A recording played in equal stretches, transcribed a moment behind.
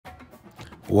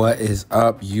What is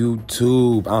up,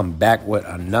 YouTube? I'm back with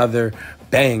another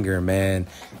banger, man.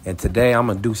 And today I'm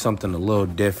going to do something a little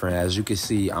different. As you can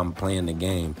see, I'm playing the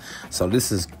game. So this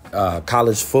is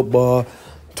college football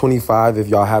 25. If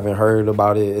y'all haven't heard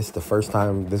about it, it's the first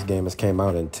time this game has came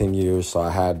out in 10 years. So I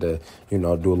had to, do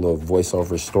a little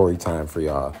voiceover story time for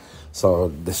y'all. So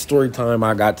the story time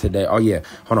I got today. Oh, yeah.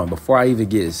 Hold on. Before I even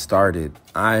get started,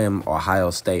 I am Ohio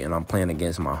State and I'm playing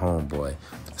against my homeboy.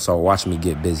 So watch me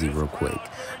get busy real quick.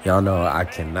 Y'all know I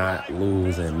cannot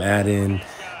lose in Madden,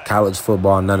 college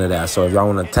football, none of that. So if y'all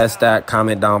want to test that,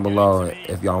 comment down below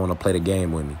if y'all want to play the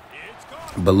game with me.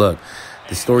 But look,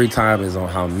 the story time is on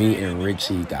how me and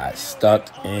Richie got stuck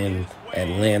in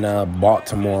Atlanta,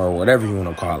 Baltimore, whatever you want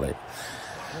to call it.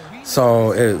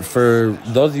 So for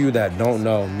those of you that don't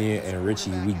know, me and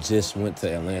Richie, we just went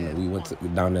to Atlanta. We went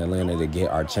down to Atlanta to get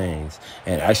our chains.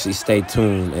 And actually stay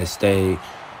tuned and stay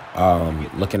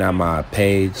looking at my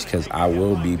page because I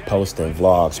will be posting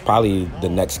vlogs probably the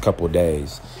next couple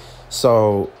days.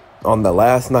 So on the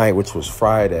last night, which was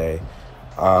Friday,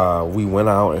 we went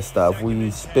out and stuff.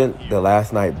 We spent the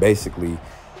last night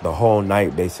the whole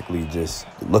night just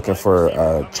looking for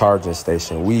a charging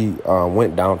station. We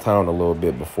went downtown a little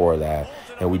bit before that,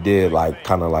 and we did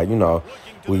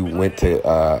we went to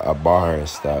a bar and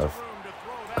stuff.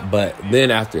 But then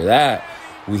after that,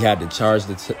 we had to charge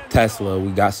the Tesla.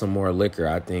 We got some more liquor,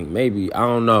 I think. Maybe. I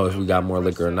don't know if we got more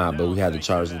liquor or not, but we had to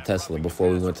charge the Tesla before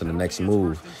we went to the next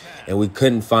move. And we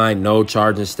couldn't find no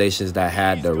charging stations that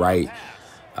had the right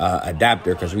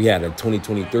adapter because we had a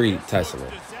 2023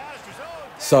 Tesla.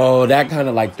 So that kind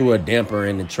of threw a damper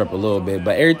in the trip a little bit.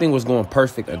 But everything was going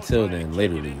perfect until then,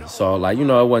 literally. So,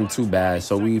 it wasn't too bad.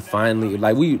 So we finally,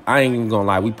 I ain't even gonna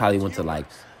lie, we probably went to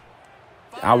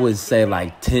I would say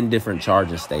 10 different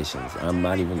charging stations. I'm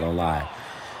not even going to lie.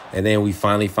 And then we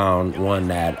finally found one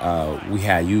that we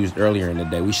had used earlier in the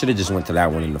day. We should have just went to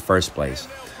that one in the first place.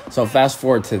 So fast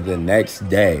forward to the next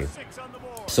day.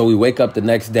 So we wake up the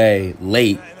next day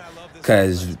late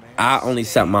because I only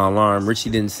set my alarm.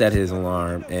 Richie didn't set his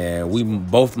alarm. And we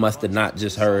both must have not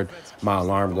just heard my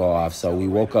alarm go off. So we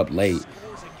woke up late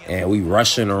and we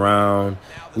rushing around.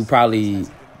 We probably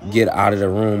get out of the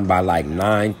room by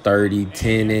 9:30,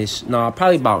 10-ish. No,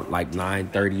 probably about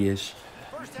 9:30-ish,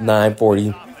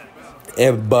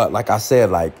 9:40. But like I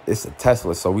said, it's a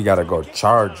Tesla, so we got to go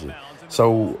charge it.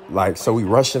 So we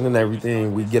rushing and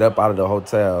everything. We get up out of the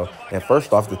hotel. And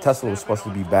first off, the Tesla was supposed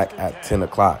to be back at 10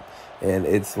 o'clock. And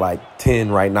it's 10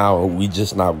 right now. We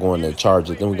just not going to charge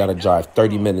it. Then we got to drive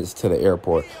 30 minutes to the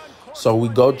airport. So we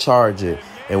go charge it.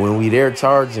 And when we there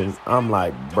charging, I'm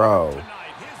like, bro,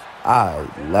 I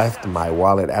left my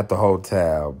wallet at the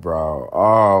hotel, bro.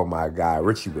 Oh, my God.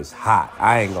 Richie was hot.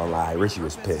 I ain't gonna lie. Richie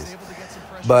was pissed.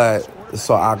 But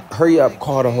so I hurry up,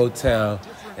 call the hotel,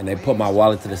 and they put my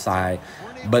wallet to the side.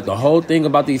 But the whole thing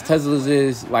about these Teslas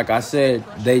is, like I said,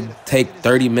 they take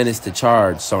 30 minutes to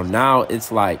charge. So now it's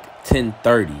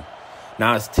 10:30.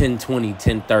 Now it's 10:20,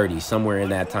 10:30, somewhere in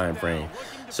that time frame.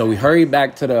 So we hurry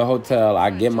back to the hotel.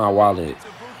 I get my wallet.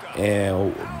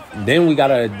 And then we got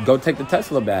to go take the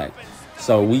Tesla back.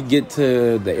 So we get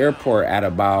to the airport at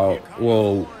about,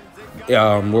 where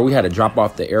we had to drop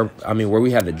off where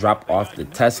we had to drop off the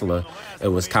Tesla, it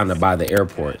was kind of by the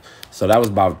airport. So that was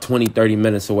about 20, 30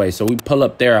 minutes away. So we pull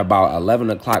up there about 11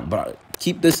 o'clock. But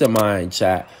keep this in mind,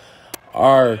 chat.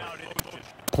 Our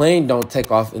plane don't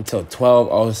take off until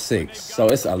 12:06. So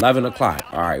it's 11 o'clock.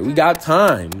 All right, we got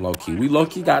time, low-key. We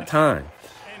low-key got time.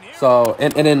 So,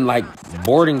 and then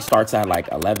boarding starts at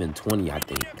 11:20, I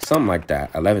think. Something like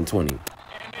that, 11:20.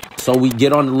 So we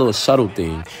get on the little shuttle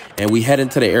thing and we head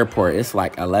into the airport. It's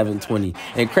 11:20.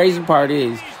 And crazy part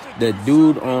is the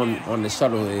dude on the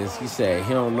shuttle he said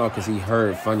he don't know because he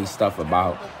heard funny stuff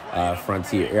about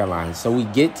Frontier Airlines. So we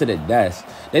get to the desk.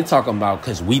 They talking about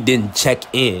because we didn't check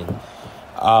in.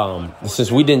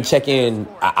 Since we didn't check in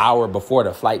an hour before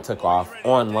the flight took off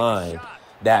online,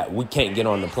 that we can't get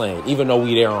on the plane, even though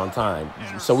we there on time.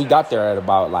 So we got there at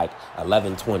about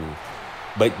 11:20.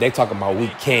 But they talking about we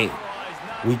can't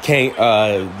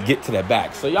get to the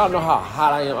back. So y'all know how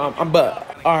hot I am. But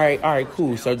all right,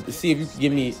 cool. So see if you can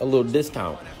give me a little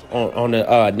discount on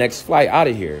the next flight out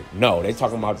of here. No, they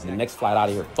talking about the next flight out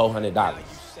of here, $400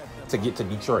 to get to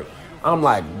Detroit. I'm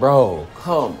like, bro,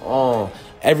 come on.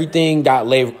 Everything got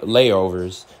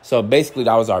layovers. So basically,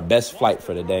 that was our best flight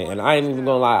for the day. And I ain't even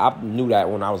gonna lie, I knew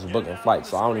that when I was booking flights.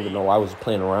 So I don't even know why I was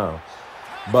playing around.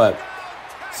 But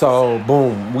so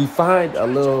boom, we find a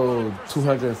little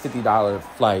 $250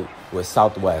 flight with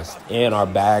Southwest, and our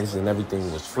bags and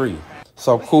everything was free.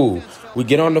 So cool. We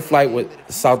get on the flight with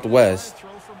Southwest,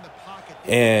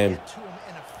 and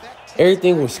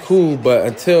everything was cool, but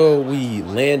until we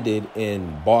landed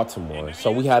in Baltimore.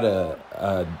 So we had it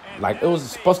was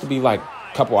supposed to be like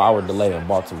a couple hour delay in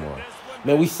Baltimore.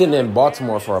 Man, we sitting in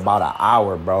Baltimore for about an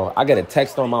hour, bro. I get a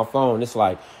text on my phone. It's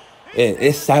like,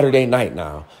 it's Saturday night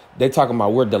now. They talking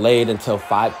about we're delayed until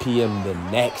 5 p.m. the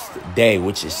next day,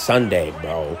 which is Sunday,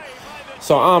 bro.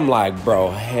 So I'm like,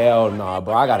 bro, hell nah,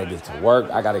 bro. I got to get to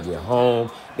work. I got to get home.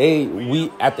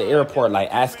 We at the airport, like,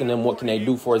 asking them what can they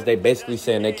do for us. They basically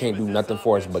saying they can't do nothing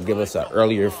for us but give us an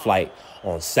earlier flight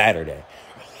on Saturday.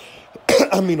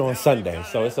 On Sunday.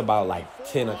 So it's about like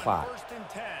 10 o'clock,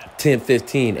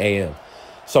 10:15 a.m.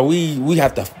 So we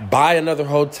have to buy another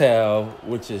hotel,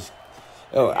 which is,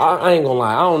 I ain't gonna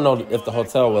lie, I don't know if the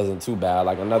hotel wasn't too bad,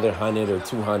 like another 100 or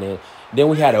 200. Then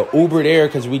we had an Uber there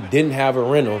because we didn't have a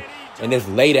rental. And it's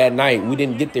late at night. We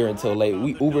didn't get there until late.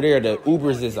 We Uber there. The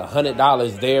Ubers is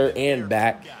 $100 there and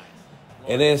back.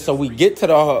 And then so we get to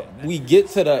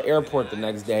the airport the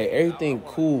next day. Everything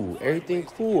cool.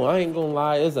 I ain't gonna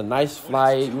lie. It was a nice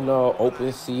flight,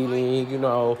 open seating,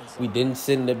 we didn't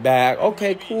sit in the back.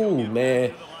 Okay, cool,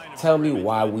 man. Tell me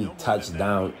why we touched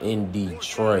down in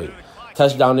Detroit.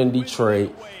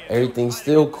 Everything's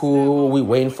still cool. We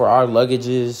waiting for our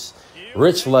luggages.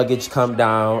 Rich luggage come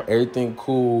down. Everything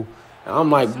cool.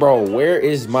 I'm like, bro, where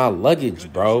is my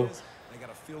luggage, bro?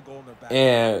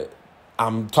 And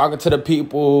I'm talking to the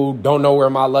people, don't know where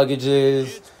my luggage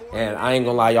is. And I ain't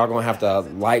gonna lie, y'all gonna have to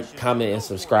like, comment, and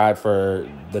subscribe for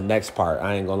the next part.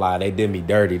 I ain't gonna lie, they did me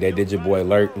dirty. They did your boy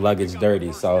luggage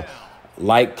dirty. So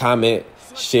like, comment,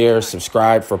 share,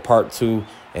 subscribe for part 2.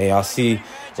 And y'all see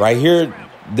right here,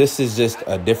 this is just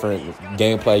a different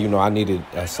gameplay. I needed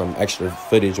some extra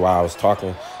footage while I was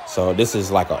talking. So this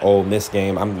is like an Ole Miss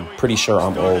game. I'm pretty sure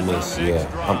I'm Ole Miss. Yeah,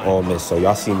 I'm Ole Miss. So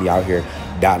y'all see me out here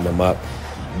dotting them up.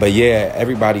 But yeah,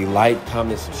 everybody like,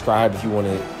 comment, subscribe if you want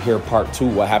to hear part 2,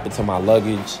 what happened to my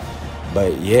luggage.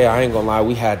 But yeah, I ain't gonna lie,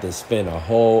 we had to spend a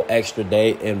whole extra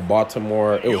day in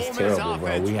Baltimore. It was terrible,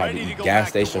 bro. We had to eat gas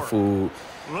station food.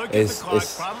 It's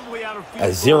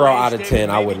a 0 out of 10.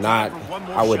 I would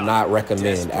not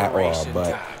recommend at all.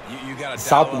 But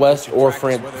Southwest or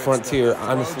Frontier,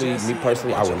 honestly, me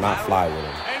personally, I would not fly with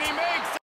them.